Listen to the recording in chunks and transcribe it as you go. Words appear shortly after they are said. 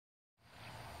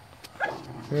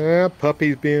Yeah,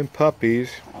 puppies being puppies,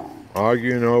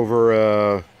 arguing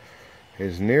over,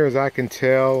 as near as I can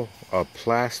tell, a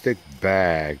plastic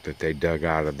bag that they dug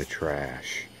out of the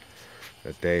trash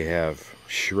that they have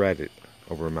shredded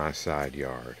over my side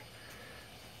yard.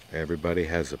 Everybody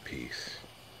has a piece.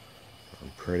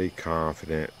 I'm pretty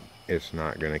confident it's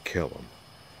not going to kill them.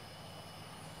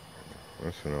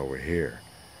 This one over here,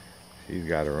 she's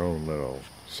got her own little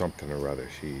something or other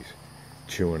she's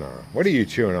chewing on. What are you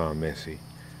chewing on, Missy?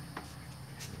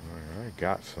 I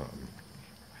got something.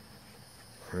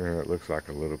 It looks like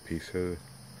a little piece of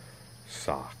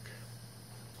sock.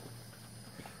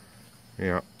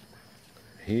 Yeah,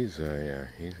 he's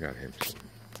got him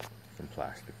some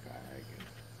plastic bag.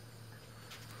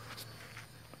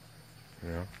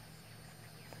 Yeah.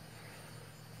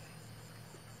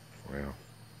 Well,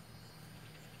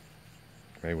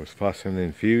 they was fussing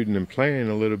and feuding and playing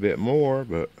a little bit more,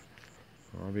 but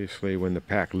obviously when the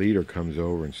pack leader comes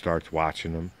over and starts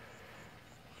watching them,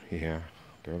 yeah,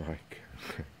 they're like,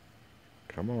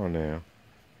 come on now.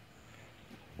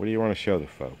 What do you want to show the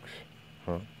folks?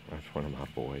 Huh? That's one of my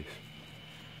boys.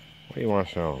 What do you want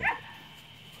to show them?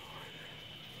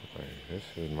 This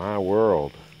is my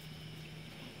world.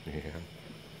 Yeah.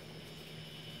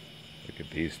 Look at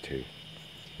these two.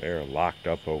 They're locked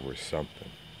up over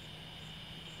something.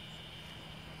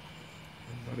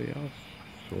 Anybody else?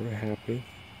 Sort of happy.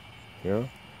 Yeah?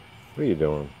 What are you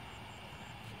doing?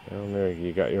 Down there,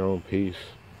 you got your own piece.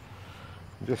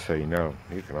 Just so you know,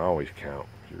 you can always count.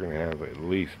 You're going to have at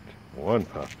least one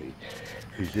puppy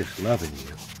who's just loving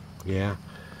you. Yeah?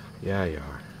 Yeah, you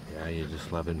are. Yeah, you're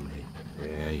just loving me.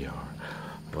 Yeah, you are.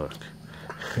 Look,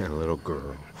 a little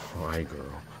girl. Hi,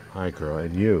 girl. Hi, girl.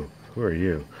 And you? Who are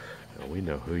you? Well, we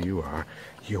know who you are.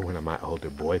 You're one of my older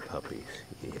boy puppies.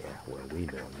 Yeah, well, we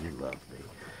know you love me.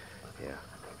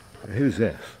 Yeah. Who's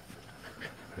this?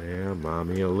 Yeah,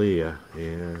 Mommy Aaliyah.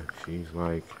 Yeah, she's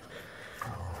like,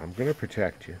 I'm going to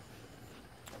protect you.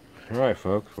 Alright,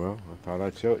 folks. Well, I thought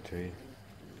I'd show it to you.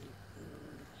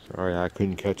 Sorry I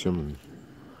couldn't catch them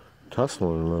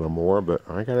tussling a little more, but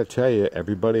I got to tell you,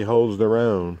 everybody holds their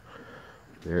own.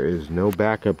 There is no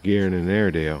backup gear in an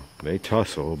Airedale. They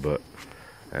tussle, but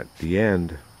at the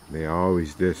end, they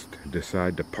always just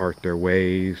decide to part their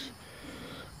ways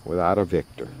without a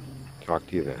victor. Talk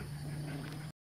to you then.